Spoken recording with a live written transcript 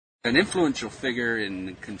An influential figure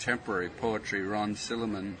in contemporary poetry, Ron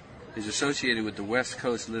Silliman, is associated with the West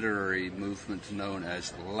Coast literary movement known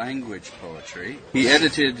as language poetry. He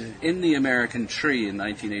edited In the American Tree in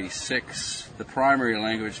 1986, the primary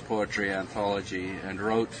language poetry anthology, and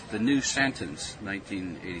wrote The New Sentence,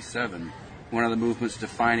 1987, one of the movement's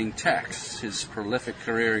defining texts. His prolific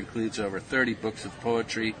career includes over 30 books of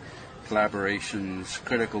poetry, collaborations,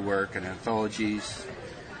 critical work, and anthologies.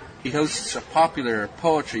 He hosts a popular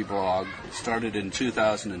poetry blog started in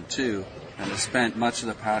 2002 and has spent much of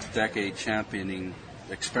the past decade championing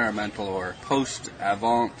experimental or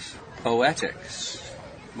post-avant poetics.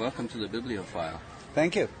 Welcome to the Bibliophile.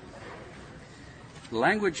 Thank you.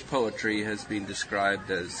 Language poetry has been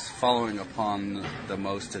described as following upon the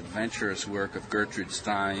most adventurous work of Gertrude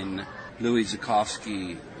Stein, Louis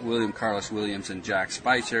Zukofsky, William Carlos Williams, and Jack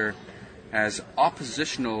Spicer, as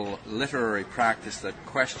oppositional literary practice that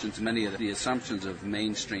questions many of the assumptions of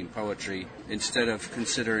mainstream poetry. Instead of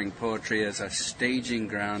considering poetry as a staging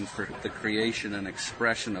ground for the creation and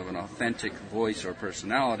expression of an authentic voice or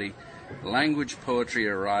personality, language poetry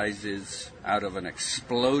arises out of an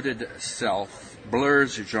exploded self,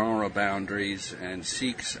 blurs genre boundaries, and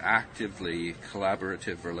seeks actively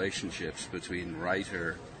collaborative relationships between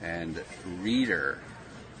writer and reader.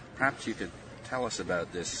 Perhaps you could tell us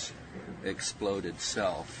about this exploded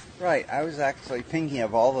self. Right. I was actually thinking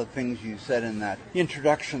of all the things you said in that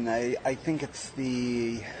introduction. I think it's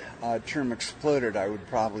the term exploded I would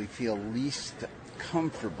probably feel least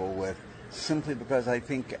comfortable with, simply because I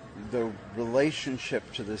think the relationship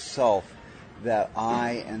to the self that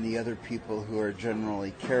I and the other people who are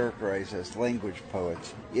generally characterized as language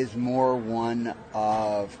poets is more one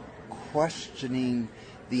of questioning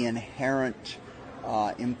the inherent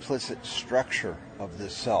implicit structure of the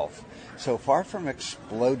self. So far from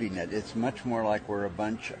exploding it, it's much more like we're a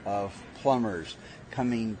bunch of plumbers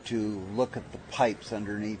coming to look at the pipes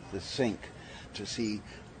underneath the sink to see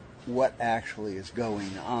what actually is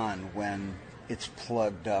going on when it's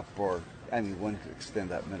plugged up, or, I mean, one could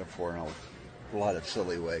extend that metaphor in a lot of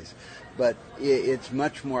silly ways. But it's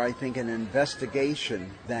much more, I think, an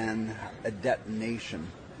investigation than a detonation.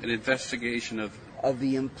 An investigation of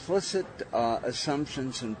the implicit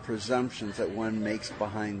assumptions and presumptions that one makes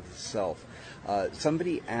behind the self.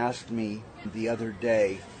 Somebody asked me the other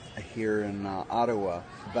day here in Ottawa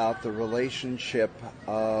about the relationship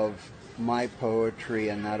of my poetry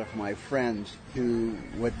and that of my friends to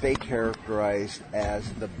what they characterized as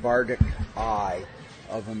the bardic eye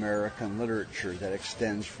of American literature that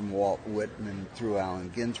extends from Walt Whitman through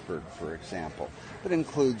Allen Ginsberg, for example, but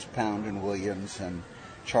includes Pound and Williams and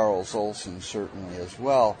Charles Olson certainly as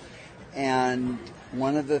well. And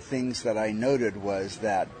one of the things that I noted was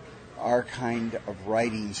that our kind of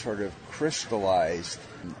writing sort of crystallized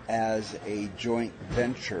as a joint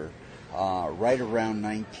venture right around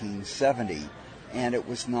 1970, and it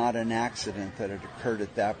was not an accident that it occurred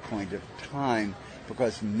at that point of time,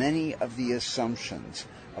 because many of the assumptions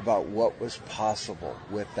about what was possible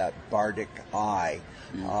with that bardic eye,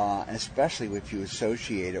 especially if you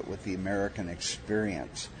associate it with the American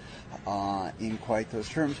experience in quite those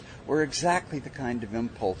terms, were exactly the kind of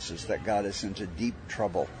impulses that got us into deep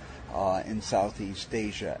trouble in Southeast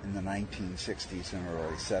Asia in the 1960s and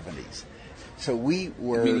early 70s. So we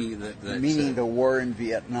were, meaning the war in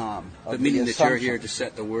Vietnam. But meaning that you're here to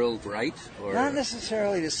set the world right? Or? Not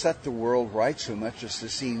necessarily to set the world right so much as to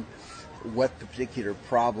see what the particular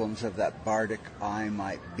problems of that bardic eye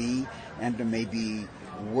might be, and to maybe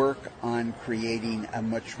work on creating a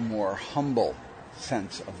much more humble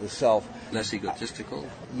sense of the self. Less egotistical?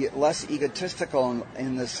 Less egotistical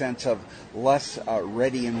in the sense of less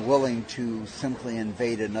ready and willing to simply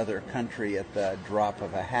invade another country at the drop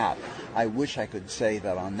of a hat. I wish I could say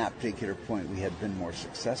that on that particular point we had been more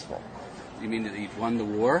successful. You mean that you'd won the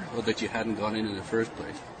war, or that you hadn't gone in the first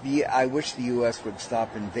place? I wish the U.S. would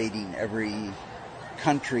stop invading every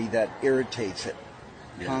country that irritates it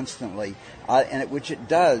constantly, which it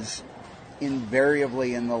does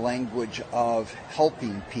invariably in the language of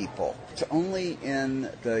helping people. It's only in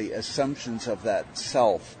the assumptions of that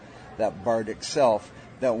self, that bardic self,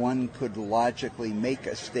 that one could logically make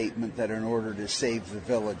a statement that in order to save the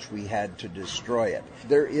village we had to destroy it.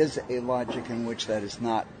 There is a logic in which that is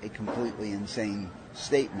not a completely insane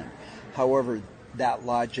statement. However, that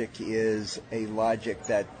logic is a logic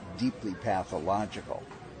that's deeply pathological.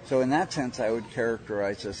 So in that sense, I would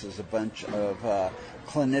characterize us as a bunch of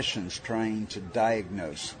clinicians trying to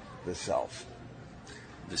diagnose the self.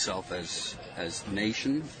 The self as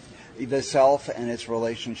nation? The self and its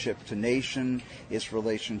relationship to nation, its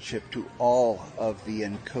relationship to all of the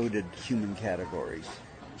encoded human categories.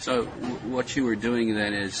 So what you were doing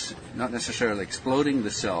then is not necessarily exploding the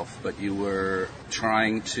self, but you were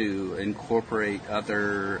trying to incorporate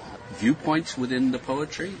other viewpoints within the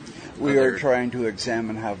poetry? We are trying to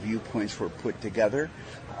examine how viewpoints were put together,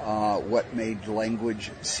 what made language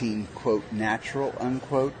seem, quote, natural,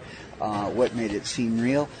 unquote, what made it seem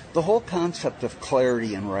real. The whole concept of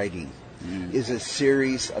clarity in writing is a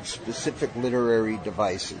series of specific literary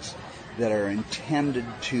devices that are intended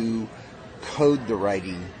to code the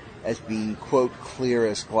writing as being, quote, clear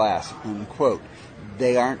as glass, unquote.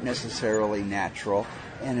 They aren't necessarily natural,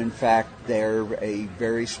 and in fact, they're a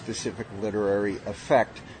very specific literary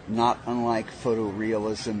effect, not unlike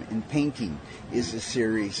photorealism in painting is a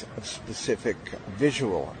series of specific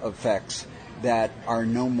visual effects that are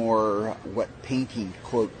no more what painting,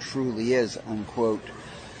 quote, truly is, unquote,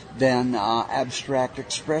 than abstract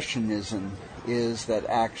expressionism is that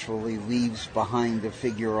actually leaves behind the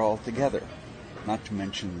figure altogether, not to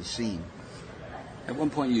mention the scene. At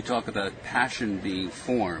one point you talk about passion being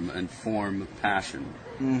form and form passion.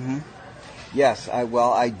 Mm-hmm. Yes,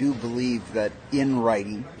 I do believe that in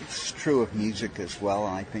writing, it's true of music as well,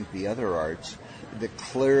 and I think the other arts, the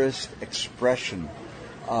clearest expression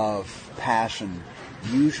of passion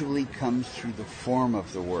usually comes through the form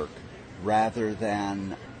of the work rather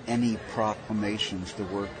than any proclamations the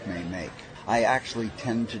work may make. I actually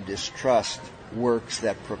tend to distrust works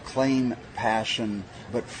that proclaim passion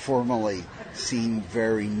but formally seem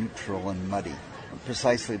very neutral and muddy,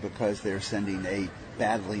 precisely because they're sending a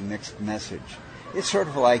badly mixed message. It's sort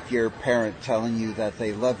of like your parent telling you that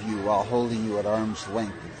they love you while holding you at arm's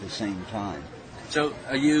length at the same time. So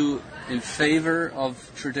are you in favor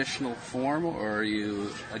of traditional form, or are you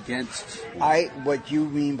against? What you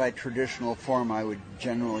mean by traditional form, I would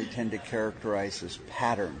generally tend to characterize as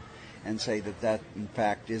pattern and say that in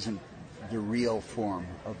fact isn't the real form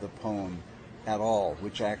of the poem at all,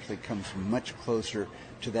 which actually comes much closer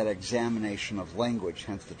to that examination of language,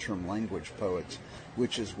 hence the term language poets,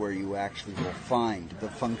 which is where you actually will find the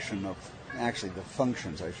function of, actually the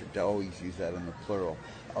functions, I should always use that in the plural,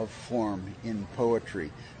 of form in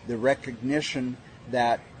poetry. The recognition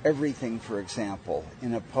that everything, for example,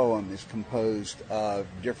 in a poem is composed of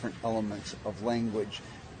different elements of language,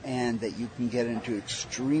 and that you can get into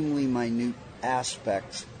extremely minute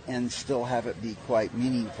aspects and still have it be quite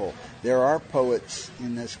meaningful. There are poets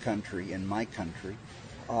in this country, in my country,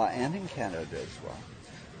 and in Canada as well,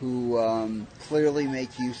 who clearly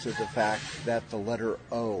make use of the fact that the letter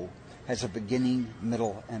O has a beginning,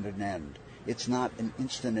 middle, and an end. It's not an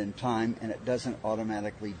instant in time, and it doesn't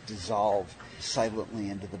automatically dissolve silently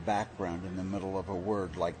into the background in the middle of a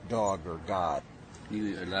word like dog or God. Can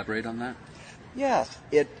you elaborate on that? Yes,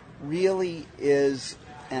 it really is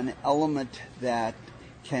an element that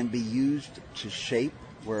can be used to shape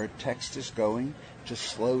where a text is going, to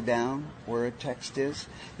slow down where a text is.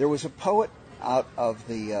 There was a poet out of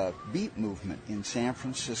the Beat movement in San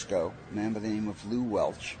Francisco, a man by the name of Lew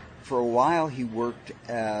Welch. For a while he worked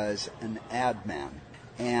as an ad man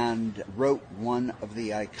and wrote one of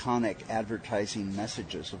the iconic advertising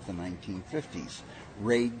messages of the 1950s,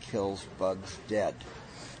 "Raid kills bugs dead."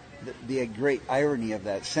 The great irony of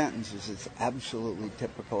that sentence is it's absolutely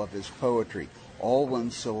typical of his poetry. All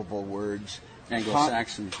one-syllable words,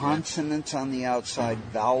 Anglo-Saxon, consonants on the outside,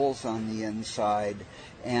 vowels on the inside,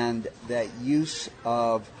 and that use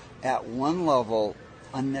of, at one level,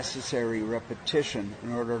 unnecessary repetition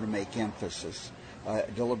in order to make emphasis, a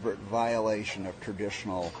deliberate violation of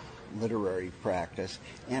traditional literary practice,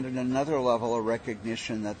 and at another level, a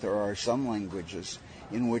recognition that there are some languages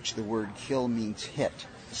in which the word kill means hit.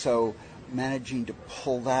 So managing to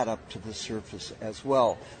pull that up to the surface as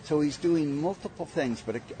well. So he's doing multiple things,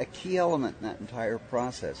 but a key element in that entire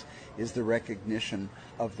process is the recognition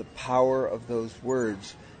of the power of those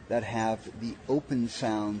words that have the open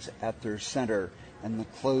sounds at their center and the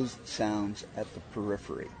closed sounds at the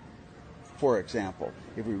periphery. For example,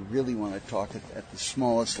 if we really want to talk at the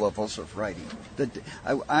smallest levels of writing.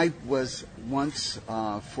 I was once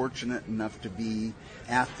fortunate enough to be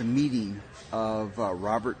at the meeting of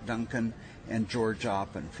Robert Duncan and George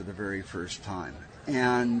Oppen for the very first time.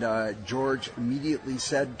 And George immediately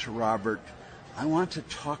said to Robert, "I want to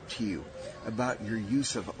talk to you about your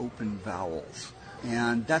use of open vowels."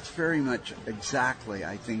 And that's very much exactly,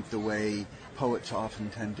 I think, the way poets often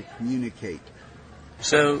tend to communicate.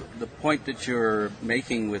 So the point that you're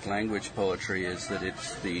making with language poetry is that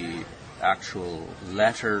it's the actual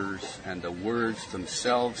letters and the words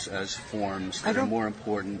themselves as forms that are more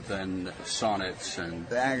important than sonnets?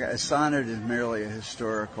 And a sonnet is merely a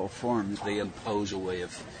historical form. they impose a way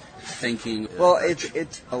of thinking. Well,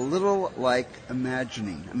 it's a little like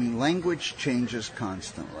imagining. I mean, language changes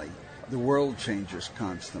constantly. The world changes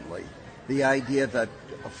constantly. The idea that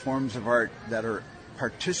forms of art that are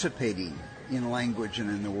participating in language and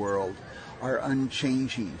in the world are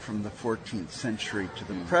unchanging from the 14th century to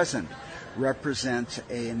the present represents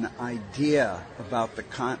an idea about the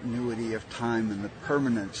continuity of time and the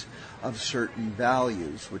permanence of certain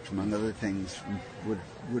values, which, among other things,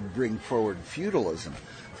 would bring forward feudalism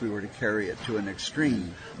if we were to carry it to an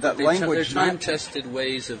extreme. That language, they're time-tested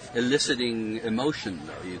ways of eliciting emotion,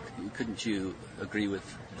 though. Couldn't you agree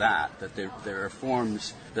with that there are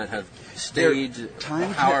forms that have stayed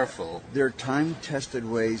powerful? They're time-tested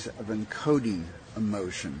ways of encoding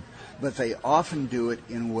emotion, but they often do it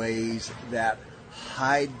in ways that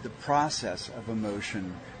hide the process of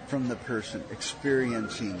emotion from the person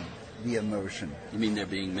experiencing the emotion. You mean they're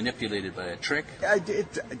being manipulated by a trick?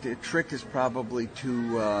 Trick is probably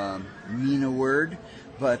too mean a word,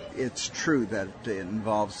 but it's true that it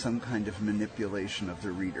involves some kind of manipulation of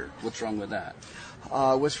the reader. What's wrong with that?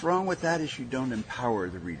 What's wrong with that is you don't empower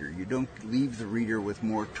the reader. You don't leave the reader with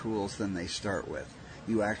more tools than they start with.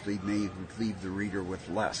 You actually may leave the reader with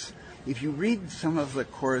less. If you read some of the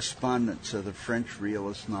correspondence of the French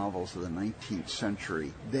realist novels of the 19th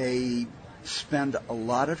century, they spend a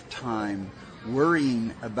lot of time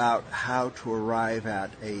worrying about how to arrive at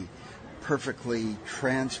a perfectly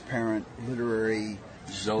transparent literary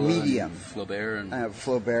Zola medium. And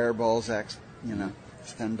Flaubert, Balzac,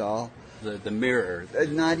 Stendhal. The mirror.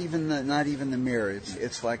 Not even the mirror.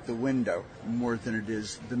 It's like the window more than it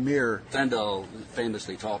is the mirror. Stendhal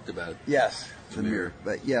famously talked about. Yes, the mirror.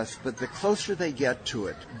 But the closer they get to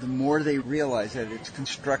it, the more they realize that it's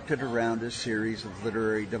constructed around a series of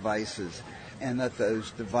literary devices, and that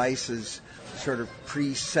those devices sort of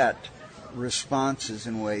preset responses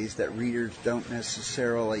in ways that readers don't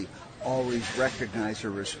necessarily always recognize or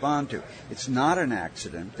respond to. It's not an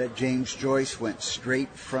accident that James Joyce went straight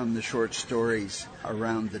from the short stories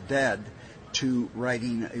Around the Dead to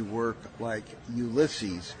writing a work like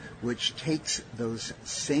Ulysses, which takes those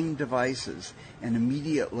same devices and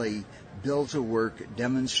immediately builds a work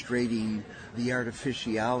demonstrating the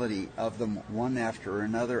artificiality of them one after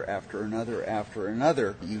another, after another, after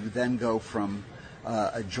another. You then go from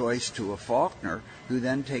a Joyce to a Faulkner, who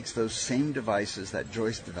then takes those same devices that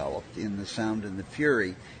Joyce developed in The Sound and the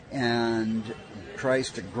Fury and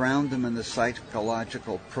tries to ground them in the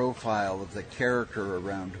psychological profile of the character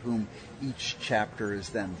around whom each chapter is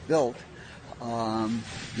then built.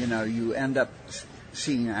 You end up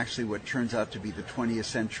seeing actually what turns out to be the 20th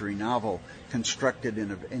century novel constructed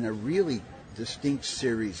in a really distinct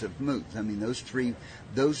series of moods. I mean, those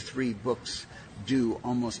three books do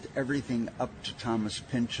almost everything up to Thomas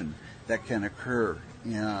Pynchon that can occur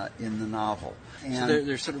in the novel. And so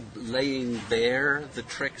they're sort of laying bare the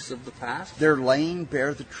tricks of the past? They're laying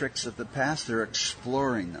bare the tricks of the past. They're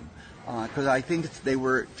exploring them. Because I think they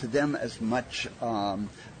were, to them, as much a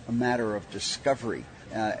matter of discovery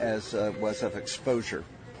as was of exposure.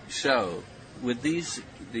 So, with these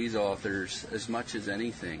authors, as much as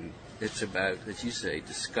anything, it's about, as you say,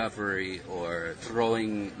 discovery or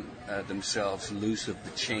throwing themselves loose of the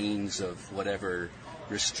chains of whatever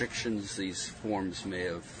restrictions these forms may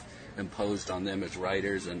have imposed on them as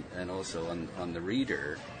writers and also on the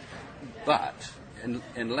reader. But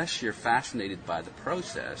unless you're fascinated by the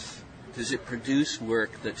process, does it produce work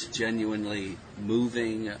that's genuinely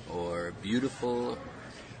moving or beautiful?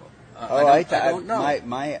 I don't know.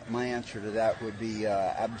 My answer to that would be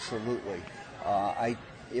absolutely.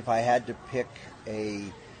 If I had to pick a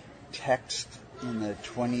text in the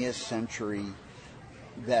 20th century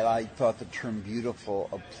that I thought the term beautiful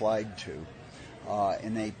applied to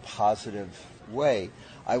in a positive way,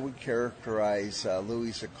 I would characterize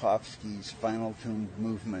Louis Zukofsky's final tuned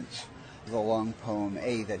movements, the long poem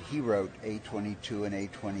A that he wrote, A22 and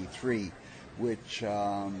A23, which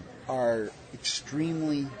are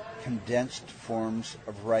extremely condensed forms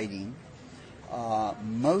of writing,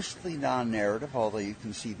 mostly non-narrative, although you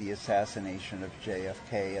can see the assassination of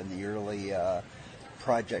JFK and the early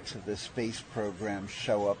projects of the space program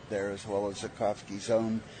show up there, as well as Zukofsky's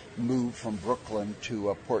own move from Brooklyn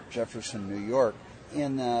to Port Jefferson, New York,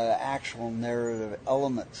 in the actual narrative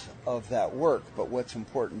elements of that work. But what's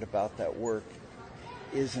important about that work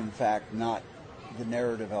is, in fact, not the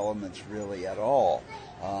narrative elements really at all,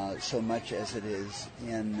 so much as it is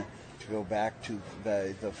in to go back to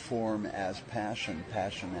the form as passion,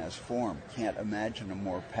 passion as form. Can't imagine a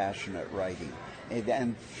more passionate writing.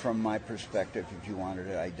 And from my perspective, if you wanted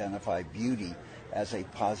to identify beauty as a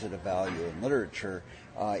positive value in literature,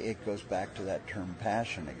 it goes back to that term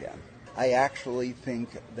passion again. I actually think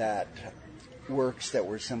that works that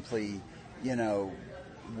were simply,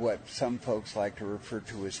 what some folks like to refer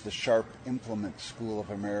to as the sharp implement school of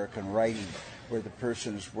American writing, where the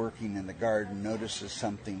person is working in the garden, notices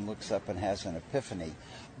something, looks up and has an epiphany.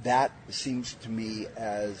 That seems to me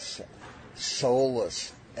as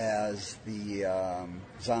soulless as the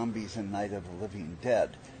zombies in Night of the Living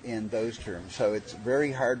Dead in those terms. So it's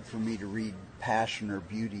very hard for me to read passion or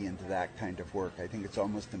beauty into that kind of work. I think it's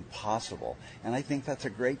almost impossible. And I think that's a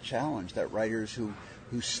great challenge that writers who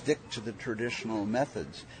stick to the traditional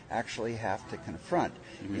methods actually have to confront,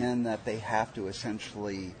 in that they have to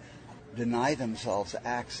essentially deny themselves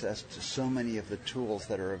access to so many of the tools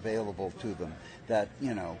that are available to them that,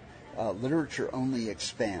 literature only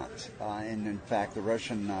expands. And in fact, the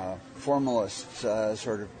Russian formalists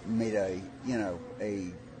sort of made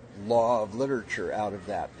a law of literature out of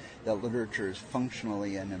that literature is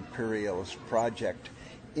functionally an imperialist project,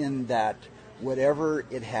 in that whatever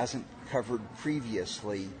it hasn't covered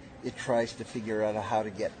previously, it tries to figure out how to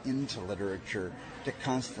get into literature to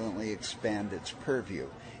constantly expand its purview.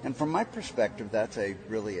 And from my perspective, that's a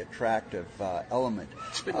really attractive element.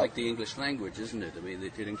 It's a bit like the English language, isn't it? I mean,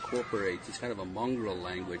 it incorporates, it's kind of a mongrel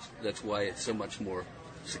language. That's why it's so much more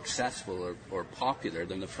successful or popular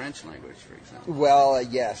than the French language, for example. Well,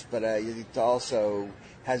 yes, but it also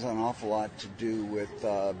has an awful lot to do with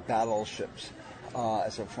battleships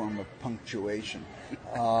as a form of punctuation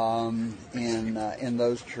in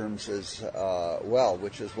those terms as well,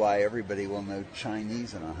 which is why everybody will know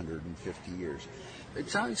Chinese in 150 years. It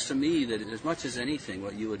sounds to me that as much as anything,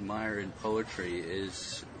 what you admire in poetry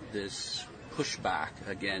is this pushback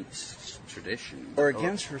against tradition. Or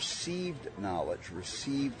against received knowledge,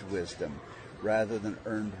 received wisdom, rather than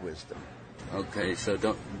earned wisdom. Okay, so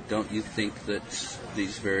don't you think that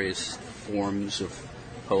these various forms of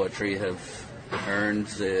poetry have earned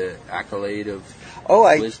the accolade of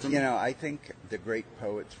wisdom? I think the great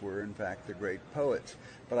poets were, in fact, the great poets.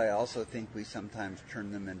 But I also think we sometimes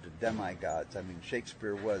turn them into demigods. I mean,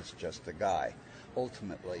 Shakespeare was just a guy,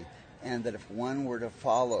 ultimately. And that if one were to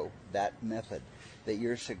follow that method that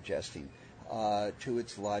you're suggesting to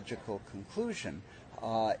its logical conclusion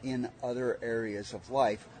in other areas of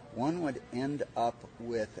life, one would end up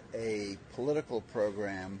with a political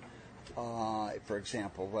program, for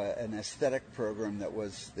example, an aesthetic program that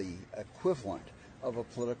was the equivalent of a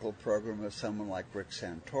political program of someone like Rick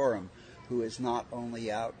Santorum, who is not only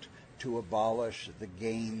out to abolish the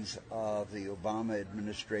gains of the Obama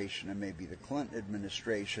administration and maybe the Clinton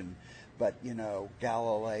administration, but,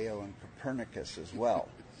 Galileo and Copernicus as well.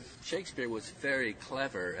 Shakespeare was very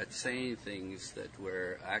clever at saying things that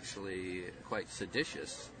were actually quite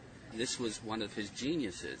seditious. This was one of his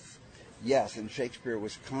geniuses. Yes, and Shakespeare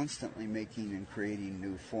was constantly making and creating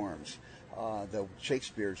new forms. Though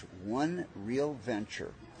Shakespeare's one real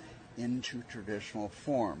venture into traditional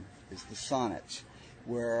form is the sonnets,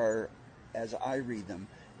 where, as I read them,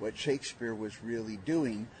 what Shakespeare was really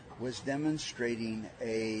doing was demonstrating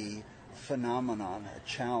a phenomenon, a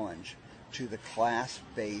challenge to the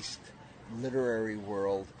class-based literary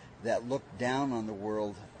world that looked down on the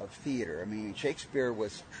world of theater. I mean, Shakespeare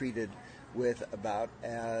was treated with about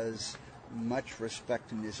as much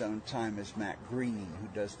respect in his own time as Matt Groening, who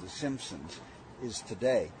does The Simpsons, is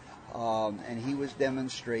today. And he was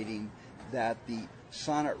demonstrating that the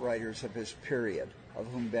sonnet writers of his period, of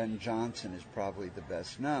whom Ben Jonson is probably the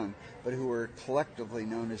best known, but who were collectively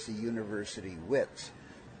known as the university wits,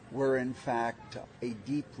 were in fact a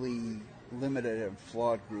deeply limited and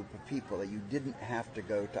flawed group of people, that you didn't have to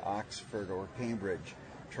go to Oxford or Cambridge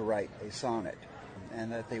to write a sonnet, and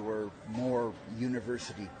that they were more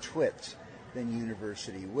university twits than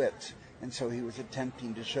university wits. And so he was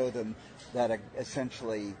attempting to show them that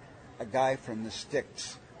essentially a guy from the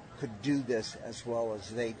sticks could do this as well as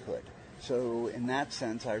they could. So in that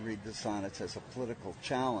sense, I read the sonnets as a political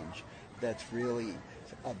challenge that's really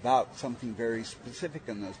about something very specific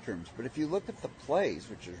in those terms. But if you look at the plays,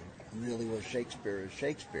 which is really where Shakespeare is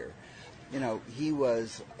Shakespeare, he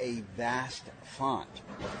was a vast font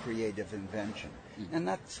of creative invention. And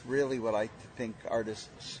that's really what I think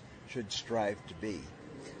artists should strive to be.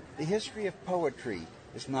 The history of poetry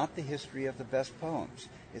is not the history of the best poems.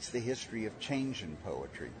 It's the history of change in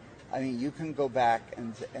poetry. I mean, you can go back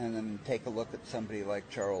and then take a look at somebody like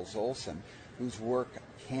Charles Olson, whose work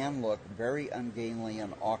can look very ungainly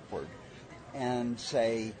and awkward and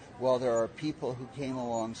say, well, there are people who came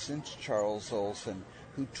along since Charles Olson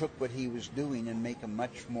who took what he was doing and make a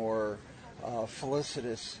much more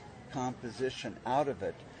felicitous composition out of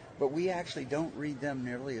it. But we actually don't read them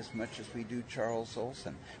nearly as much as we do Charles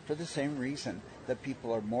Olson, for the same reason that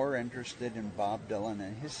people are more interested in Bob Dylan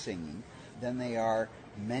and his singing than they are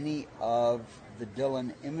many of the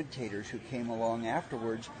Dylan imitators who came along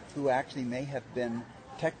afterwards, who actually may have been,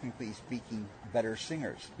 technically speaking, better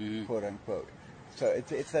singers, quote unquote. So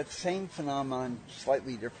it's that same phenomenon,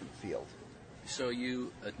 slightly different field. So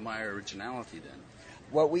you admire originality then?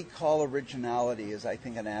 What we call originality is, I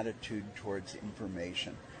think, an attitude towards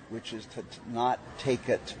information, which is to not take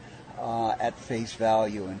it at face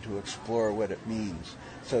value and to explore what it means.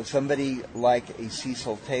 So somebody like a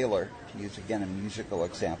Cecil Taylor, to use again a musical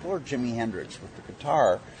example, or Jimi Hendrix with the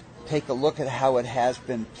guitar, take a look at how it has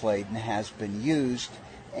been played and has been used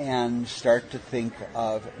and start to think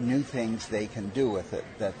of new things they can do with it,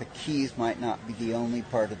 that the keys might not be the only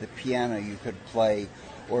part of the piano you could play,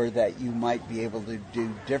 or that you might be able to do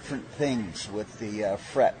different things with the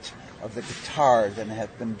fret of the guitar than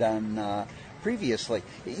had been done previously.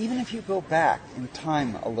 Even if you go back in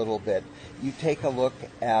time a little bit, you take a look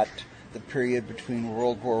at the period between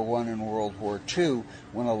World War I and World War II,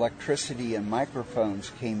 when electricity and microphones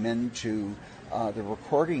came into the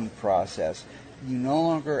recording process. You no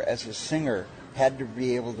longer, as a singer, had to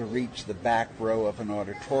be able to reach the back row of an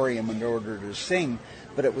auditorium in order to sing,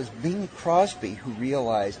 but it was Bing Crosby who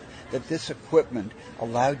realized that this equipment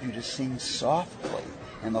allowed you to sing softly.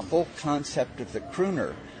 And the whole concept of the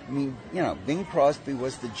crooner, I mean, you know, Bing Crosby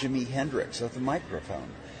was the Jimi Hendrix of the microphone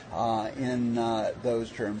in those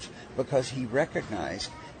terms, because he recognized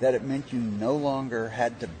that it meant you no longer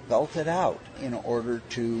had to belt it out in order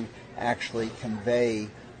to actually convey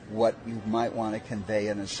what you might want to convey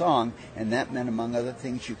in a song, and that meant, among other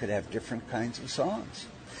things, you could have different kinds of songs.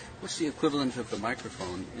 What's the equivalent of the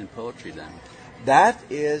microphone in poetry then? That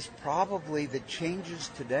is probably the changes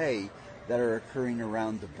today that are occurring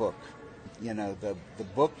around the book. You know, the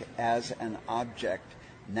book as an object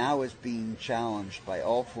now is being challenged by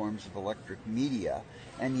all forms of electric media,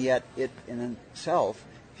 and yet it in itself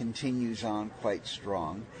continues on quite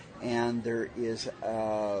strong, and there is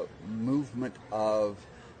a movement of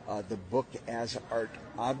the book as art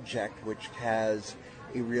object, which has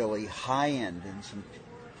a really high end, and some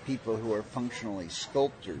people who are functionally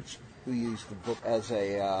sculptors who use the book as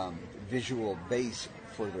a visual base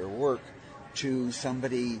for their work, to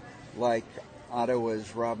somebody like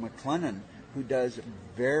Ottawa's Rob McLennan, who does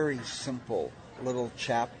very simple little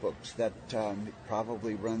chapbooks that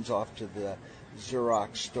probably runs off to the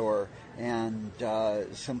Xerox store and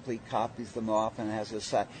simply copies them off, and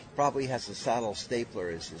probably has a saddle stapler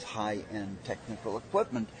as his high-end technical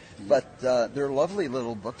equipment. But they're lovely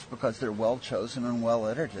little books because they're well chosen and well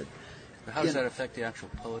edited. But how does that affect the actual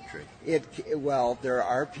poetry? Well, there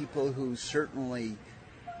are people who certainly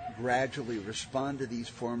gradually respond to these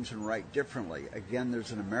forms and write differently. Again,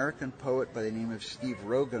 there's an American poet by the name of Steve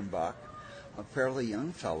Rogenbach, a fairly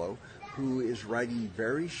young fellow, who is writing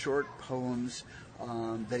very short poems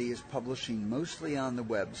that he is publishing mostly on the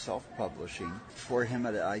web, self-publishing, for him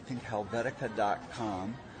at, I think,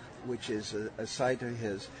 Helvetica.com, which is a site of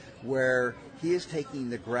his, where he is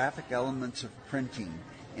taking the graphic elements of printing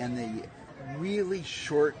and the really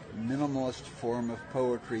short, minimalist form of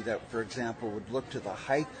poetry that, for example, would look to the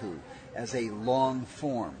haiku as a long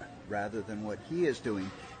form rather than what he is doing.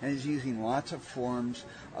 And he's using lots of forms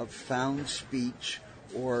of found speech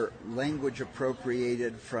or language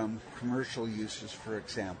appropriated from commercial uses, for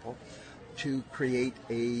example, to create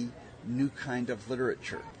a new kind of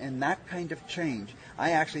literature. And that kind of change,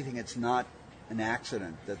 I actually think it's not an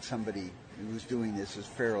accident that somebody who's doing this is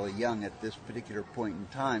fairly young at this particular point in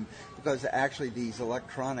time, because actually these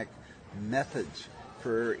electronic methods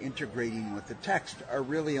for integrating with the text are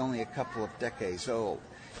really only a couple of decades old.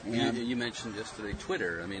 And you mentioned yesterday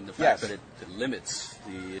Twitter. I mean, the fact that it limits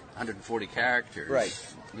the 140 characters.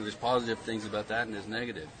 Right. There's positive things about that and there's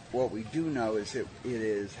negative. What we do know is it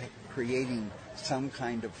is creating some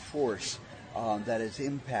kind of force that is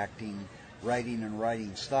impacting writing and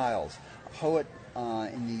writing styles. A poet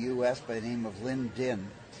in the U.S. by the name of Lynn Dinn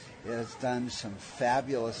has done some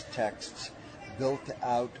fabulous texts built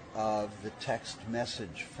out of the text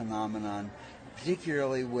message phenomenon,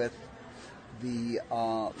 particularly with the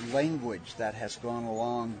language that has gone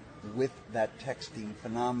along with that texting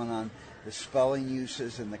phenomenon, the spelling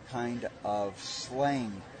uses and the kind of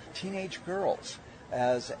slang. Teenage girls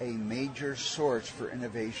as a major source for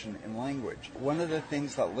innovation in language. One of the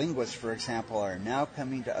things that linguists, for example, are now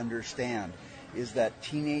coming to understand is that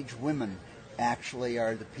teenage women actually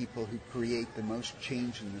are the people who create the most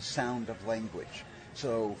change in the sound of language.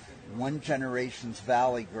 So one generation's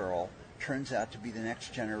Valley Girl turns out to be the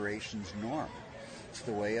next generation's norm. It's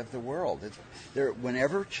the way of the world.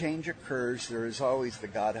 Whenever change occurs, there is always the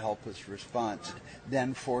God help us response.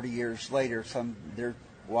 Then 40 years later, they're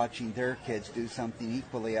watching their kids do something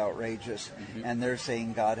equally outrageous, and they're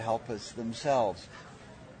saying God help us themselves.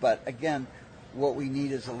 But again, what we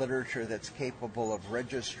need is a literature that's capable of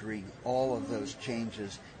registering all of those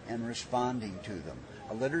changes and responding to them.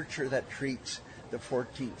 A literature that treats the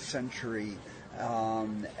 14th century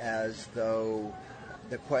as though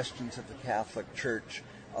the questions of the Catholic Church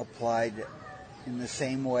applied in the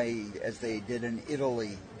same way as they did in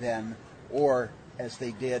Italy then, or as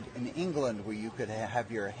they did in England, where you could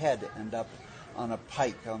have your head end up on a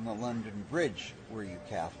pike on the London Bridge, were you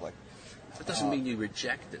Catholic. That doesn't mean you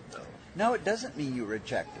reject it, though. No, it doesn't mean you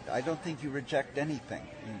reject it. I don't think you reject anything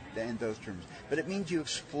in those terms. But it means you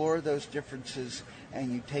explore those differences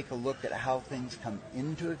and you take a look at how things come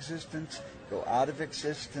into existence, go out of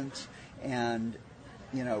existence, and,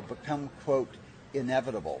 become, quote,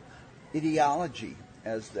 inevitable. Ideology,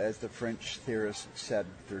 as the French theorist said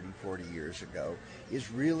 30, 40 years ago,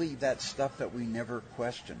 is really that stuff that we never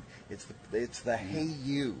question. It's the hey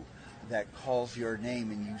you that calls your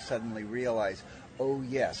name, and you suddenly realize, oh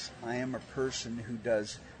yes, I am a person who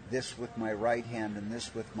does this with my right hand and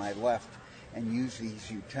this with my left, and use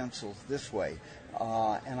these utensils this way.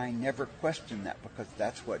 And I never question that, because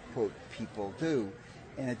that's what, quote, people do.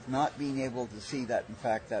 And it's not being able to see that, in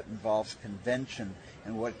fact, that involves convention,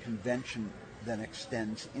 and what convention then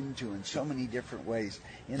extends into in so many different ways.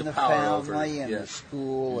 In the family, in the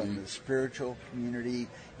school, in the spiritual community,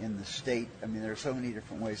 in the state. I mean, there are so many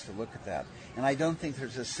different ways to look at that. And I don't think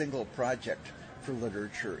there's a single project for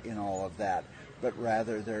literature in all of that, but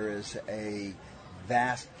rather there is a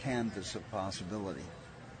vast canvas of possibility.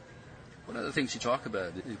 One of the things you talk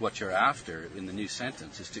about is what you're after in the new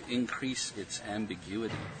sentence is to increase its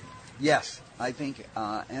ambiguity. Yes, I think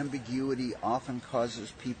ambiguity often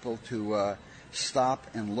causes people to stop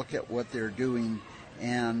and look at what they're doing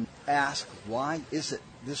and ask, why is it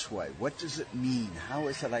this way? What does it mean? How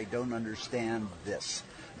is it I don't understand this?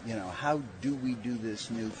 How do we do this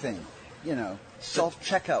new thing?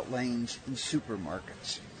 Self-checkout lanes in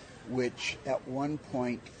supermarkets, which at one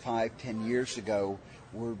point 5-10 years ago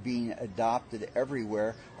were being adopted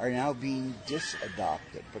everywhere, are now being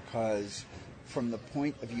disadopted because from the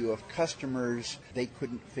point of view of customers, they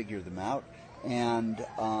couldn't figure them out. And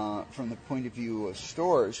from the point of view of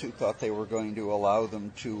stores, who thought they were going to allow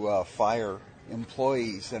them to fire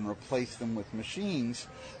employees and replace them with machines,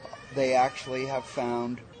 they actually have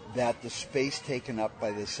found that the space taken up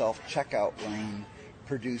by the self-checkout lane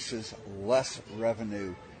produces less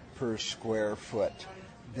revenue per square foot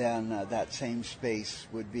than that same space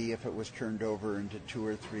would be if it was turned over into 2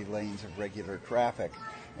 or 3 lanes of regular traffic,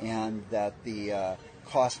 and that the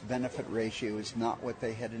cost-benefit ratio is not what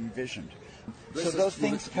they had envisioned. So those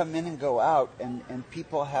things come in and go out, and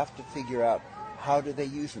people have to figure out, how do they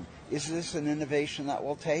use them? Is this an innovation that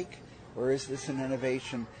will take, or is this an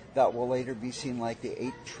innovation that will later be seen like the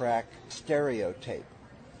 8-track stereo tape,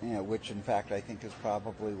 which in fact I think is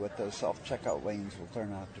probably what those self-checkout lanes will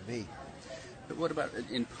turn out to be. But what about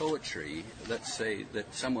in poetry? Let's say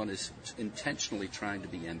that someone is intentionally trying to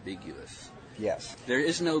be ambiguous. Yes. There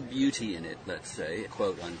is no beauty in it, let's say,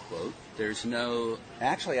 quote unquote. There's no...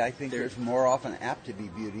 Actually, I think there's more often apt to be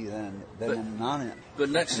beauty than non-ambiguous. But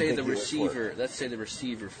let's say the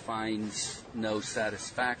receiver finds no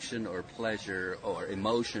satisfaction or pleasure or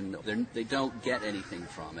emotion. They don't get anything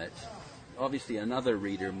from it. Obviously, another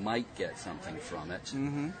reader might get something from it.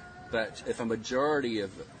 Mm-hmm. But if a majority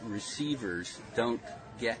of receivers don't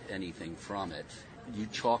get anything from it, you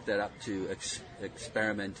chalk that up to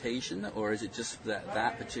experimentation, or is it just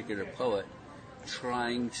that particular poet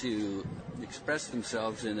trying to express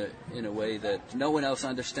themselves in a way that no one else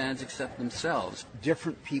understands except themselves?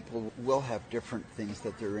 Different people will have different things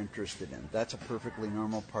that they're interested in. That's a perfectly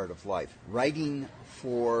normal part of life. Writing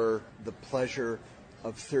for the pleasure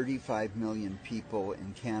of 35 million people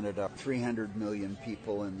in Canada, 300 million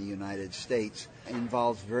people in the United States,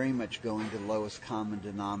 involves very much going to the lowest common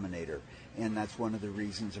denominator. And that's one of the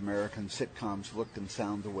reasons American sitcoms look and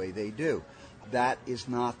sound the way they do. That is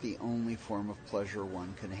not the only form of pleasure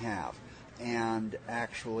one can have. And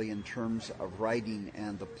actually, in terms of writing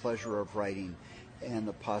and the pleasure of writing and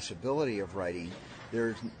the possibility of writing,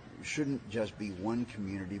 there shouldn't just be one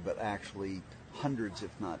community, but actually hundreds,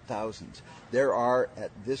 if not thousands. There are,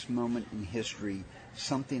 at this moment in history,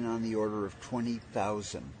 something on the order of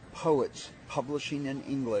 20,000 poets publishing in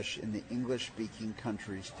English in the English-speaking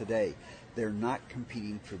countries today. they're not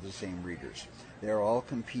competing for the same readers. They're all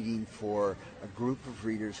competing for a group of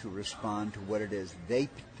readers who respond to what it is they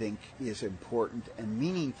think is important and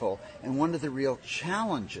meaningful. And one of the real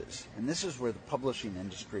challenges, and this is where the publishing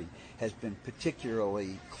industry has been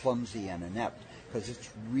particularly clumsy and inept, because it's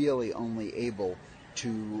really only able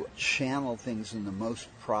to channel things in the most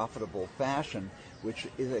profitable fashion, which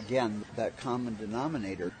is, again, that common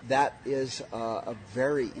denominator. That is a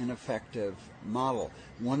very ineffective model.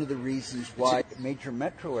 One of the reasons why major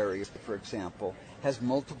metro areas, for example, has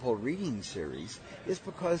multiple reading series is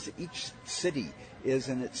because each city is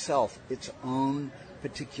in itself its own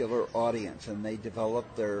particular audience, and they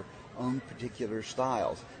develop their own particular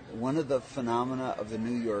styles. One of the phenomena of the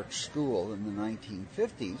New York school in the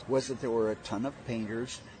 1950s was that there were a ton of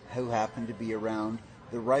painters who happened to be around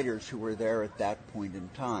the writers who were there at that point in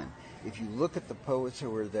time. If you look at the poets who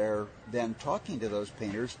were there then talking to those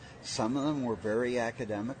painters, some of them were very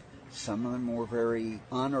academic, some of them were very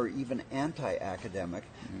or even anti-academic,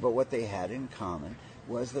 but what they had in common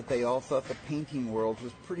was that they all thought the painting world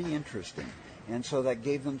was pretty interesting. And so that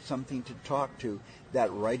gave them something to talk to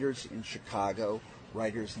that writers in Chicago,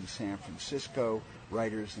 writers in San Francisco,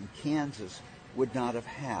 writers in Kansas would not have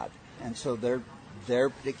had. And so their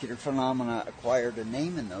particular phenomena acquired a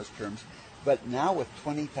name in those terms. But now with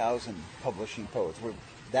 20,000 publishing poets,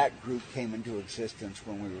 that group came into existence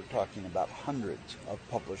when we were talking about hundreds of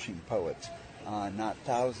publishing poets, not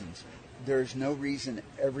thousands. There's no reason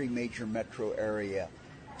every major metro area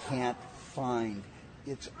can't find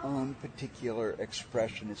its own particular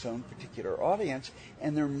expression, its own particular audience,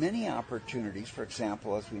 and there are many opportunities, for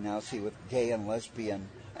example, as we now see with gay and lesbian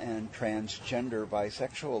and transgender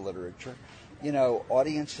bisexual literature,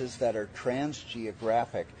 audiences that are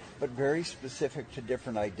transgeographic, but very specific to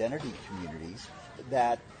different identity communities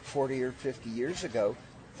that 40 or 50 years ago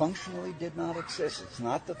functionally did not exist. It's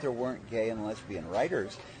not that there weren't gay and lesbian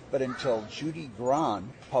writers, but until Judy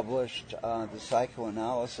Grahn published The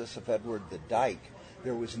Psychoanalysis of Edward the Dyke,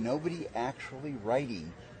 there was nobody actually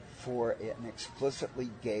writing for an explicitly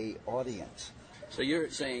gay audience. So you're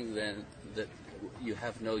saying then that you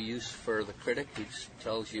have no use for the critic who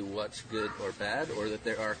tells you what's good or bad, or that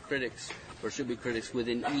there are critics, or should be critics,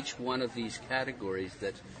 within each one of these categories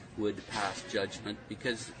that would pass judgment,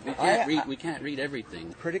 because we can't read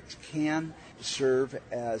everything. Critics can serve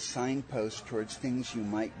as signposts towards things you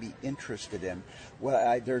might be interested in.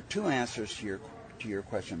 Well, there are two answers to your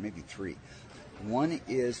question, maybe three. One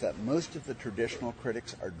is that most of the traditional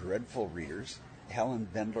critics are dreadful readers. Helen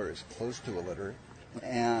Bendler is close to illiterate,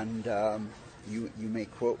 and you may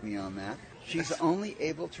quote me on that. She's only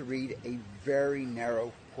able to read a very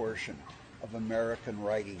narrow portion of American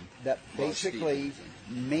writing that basically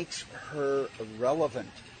makes her irrelevant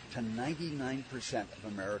to 99%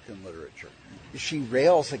 of American literature. She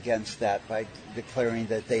rails against that by declaring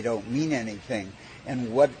that they don't mean anything,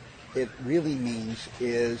 and what it really means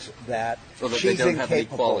is that she's they don't incapable. have any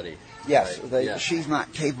quality. Yes, Right. She's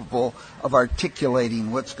not capable of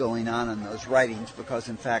articulating what's going on in those writings because,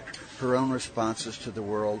 in fact, her own responses to the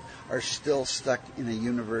world are still stuck in a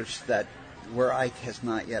universe where Ike has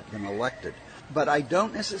not yet been elected. But I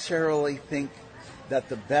don't necessarily think that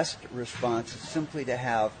the best response is simply to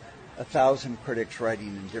have 1,000 critics writing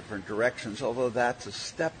in different directions, although that's a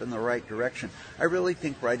step in the right direction. I really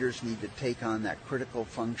think writers need to take on that critical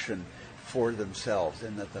function for themselves,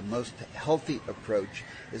 and that the most healthy approach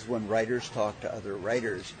is when writers talk to other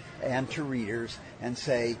writers and to readers and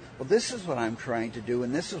say, well, this is what I'm trying to do,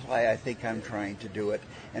 and this is why I think I'm trying to do it.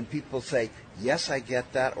 And people say, yes, I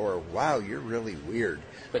get that, or wow, you're really weird.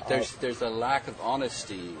 But there's a lack of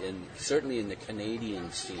honesty, certainly in the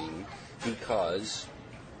Canadian scene, because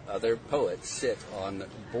other poets sit on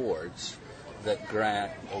boards that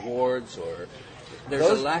grant awards, or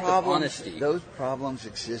there's a lack of honesty. Those problems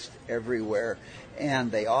exist everywhere,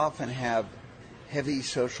 and they often have heavy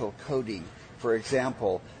social coding. For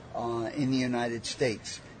example, in the United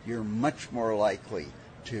States, you're much more likely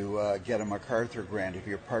to get a MacArthur grant if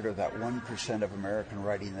you're part of that 1% of American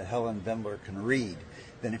writing that Helen Bendler can read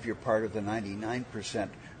than if you're part of the 99%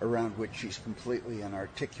 around which she's completely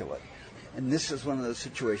inarticulate. And this is one of those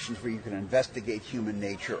situations where you can investigate human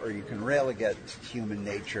nature or you can rail against human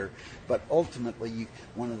nature, but ultimately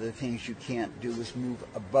one of the things you can't do is move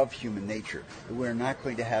above human nature. We're not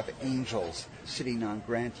going to have angels sitting on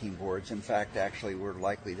granting boards. In fact, actually, we're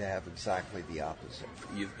likely to have exactly the opposite.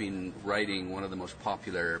 You've been writing one of the most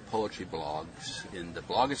popular poetry blogs in the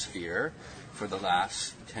blogosphere for the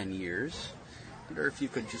last 10 years. I wonder if you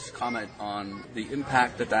could just comment on the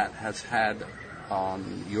impact that has had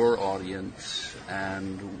on your audience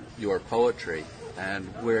and your poetry, and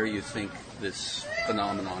where you think this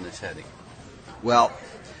phenomenon is heading. Well,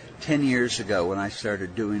 10 years ago when I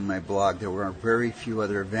started doing my blog, there were very few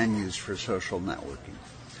other venues for social networking.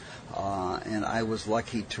 And I was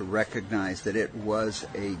lucky to recognize that it was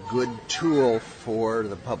a good tool for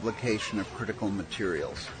the publication of critical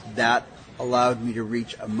materials. That allowed me to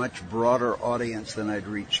reach a much broader audience than I'd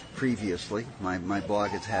reached previously. My blog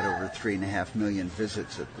has had over 3.5 million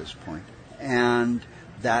visits at this point. And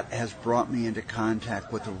that has brought me into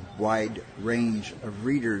contact with a wide range of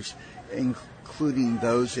readers, including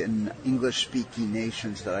those in English-speaking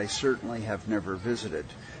nations that I certainly have never visited,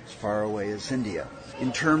 as far away as India.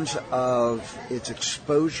 In terms of its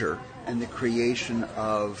exposure and the creation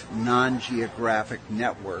of non-geographic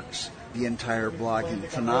networks, the entire blogging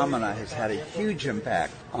phenomena has had a huge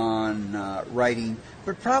impact on writing,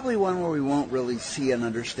 but probably one where we won't really see and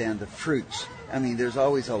understand the fruits. I mean, there's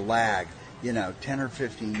always a lag. 10 or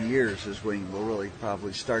 15 years is when we'll really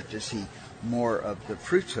probably start to see more of the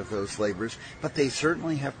fruits of those labors, but they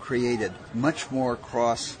certainly have created much more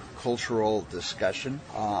cross-cultural discussion.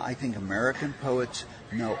 I think American poets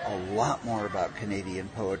know a lot more about Canadian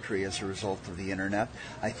poetry as a result of the internet.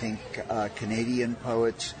 I think Canadian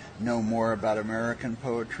poets know more about American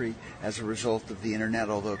poetry as a result of the internet,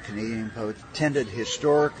 although Canadian poets tended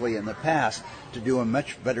historically in the past to do a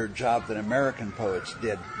much better job than American poets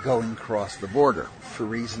did going across the border for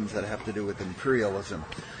reasons that have to do with imperialism.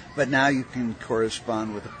 But now you can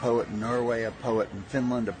correspond with a poet in Norway, a poet in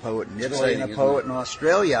Finland, a poet in Italy, and a poet in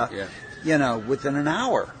Australia, within an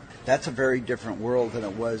hour. That's a very different world than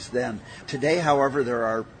it was then. Today, however, there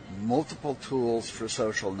are multiple tools for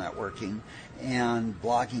social networking, and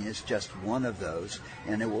blogging is just one of those,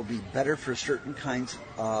 and it will be better for certain kinds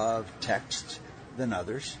of texts than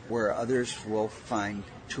others, where others will find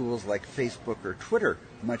tools like Facebook or Twitter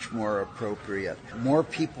much more appropriate. More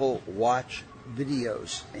people watch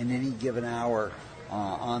videos in any given hour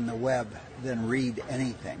on the web than read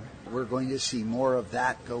anything. We're going to see more of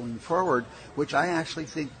that going forward, which I actually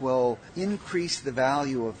think will increase the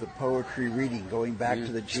value of the poetry reading, going back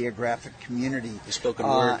to the geographic community, the spoken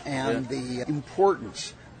word, and the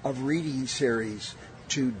importance of reading series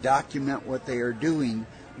to document what they are doing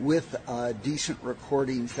with decent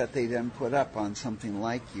recordings that they then put up on something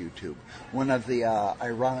like YouTube. One of the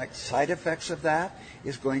ironic side effects of that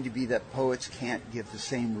is going to be that poets can't give the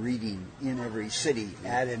same reading in every city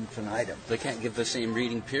ad infinitum. They can't give the same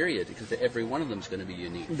reading, period, because every one of them is going to be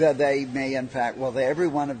unique. They may, in fact, every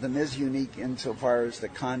one of them is unique insofar as the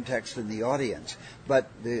context and the audience, but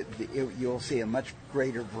you'll see a much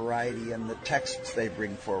greater variety in the texts they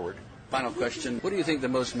bring forward. Final question. What do you think the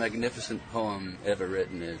most magnificent poem ever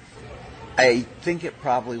written is? I think it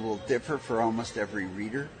probably will differ for almost every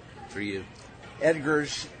reader. For you?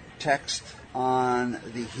 Edgar's text on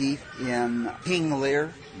the heath in King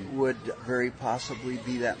Lear would very possibly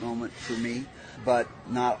be that moment for me, but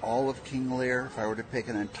not all of King Lear. If I were to pick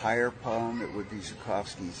an entire poem, it would be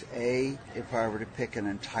Zhukovsky's A. If I were to pick an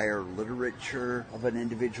entire literature of an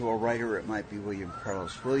individual writer, it might be William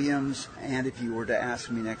Carlos Williams. And if you were to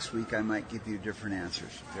ask me next week, I might give you different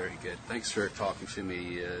answers. Very good. Thanks for talking to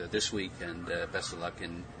me this week, and best of luck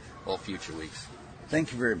in all future weeks.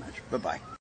 Thank you very much. Bye-bye.